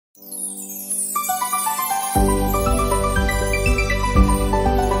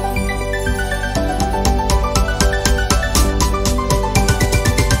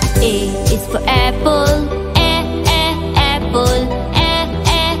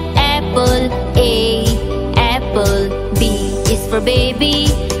for baby.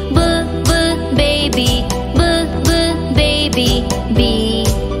 B, b, baby. B, b, baby. B,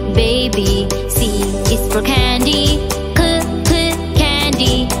 baby. C is for candy. C, c,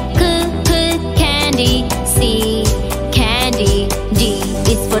 candy. C, c, candy. C, candy. D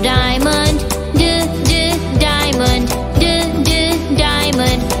is for diamond. D, d, diamond. D, d,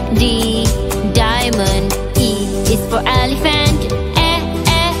 diamond. D, diamond. E is for elephant. E, e,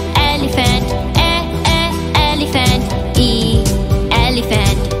 elephant. E, e, elephant. E,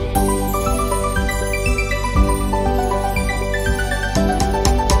 elephant.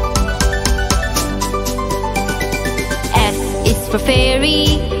 F is for fairy.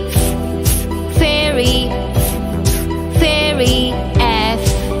 F, fairy. F, fairy. F,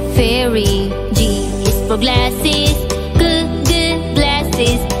 fairy. G is for glasses. G, g,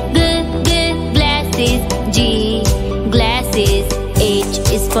 glasses. G, g, glasses. G, glasses. H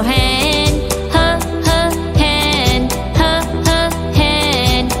is for hand. H, h, hand. H, h,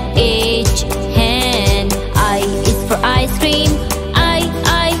 hand. H, hand. I is for ice cream. I,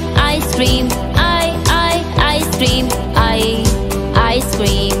 ice cream. I, ice cream. I, ice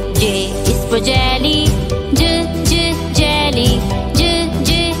cream. J is for jelly. J, j, jelly. J, j,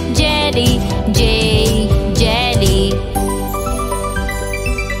 jelly. J, jelly.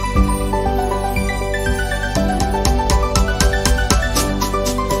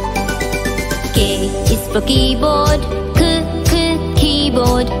 K is for keyboard. K, k,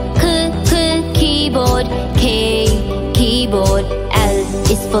 keyboard. K, k, keyboard. K, keyboard. L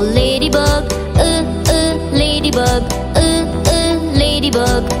is for ladybug. Ladybug.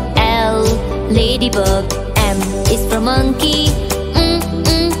 Ladybug. L, ladybug. M is for monkey.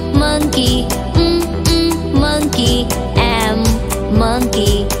 Monkey. Monkey. M,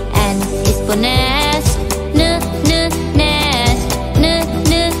 monkey. N is for nest. Nest. Nest.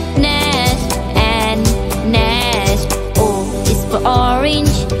 N, nest. O is for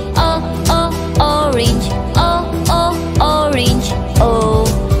orange. Orange. Orange. O,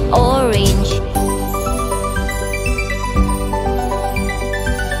 orange.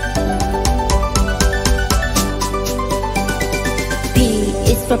 P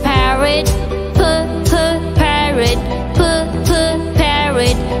is for parrot. Parrot.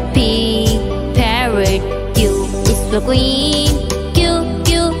 Parrot. P, parrot. Q is for queen. Q,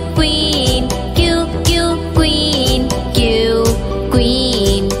 queen. Q, queen. Q,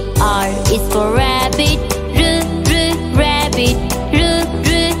 queen. R is for rabbit. Rabbit.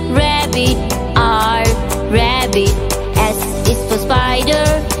 Rabbit. R, rabbit. S is for spider.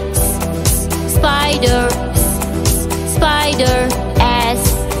 Spider. Spider. S,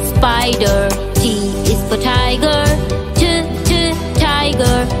 spider. T is for tiger.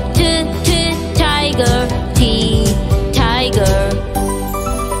 Tiger. Tiger. T, tiger.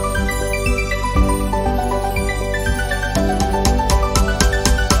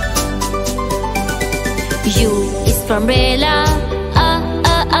 U is for umbrella.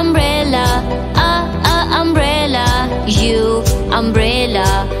 Umbrella. Umbrella. U,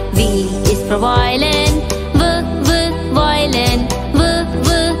 umbrella. V is for violin. Violin.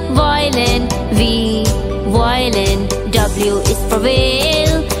 Violin. V, violin. W is for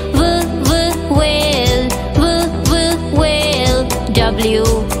whale. Whale. Whale. W,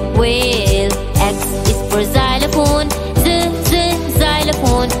 whale. X is for xylophone.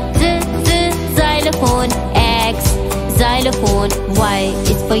 Xylophone. Xylophone. X, xylophone. Y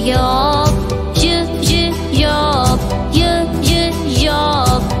is for york. York.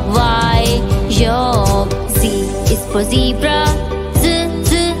 York. Y, york. Z is for zebra.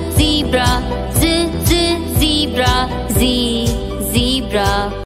 Zebra. Z, zebra.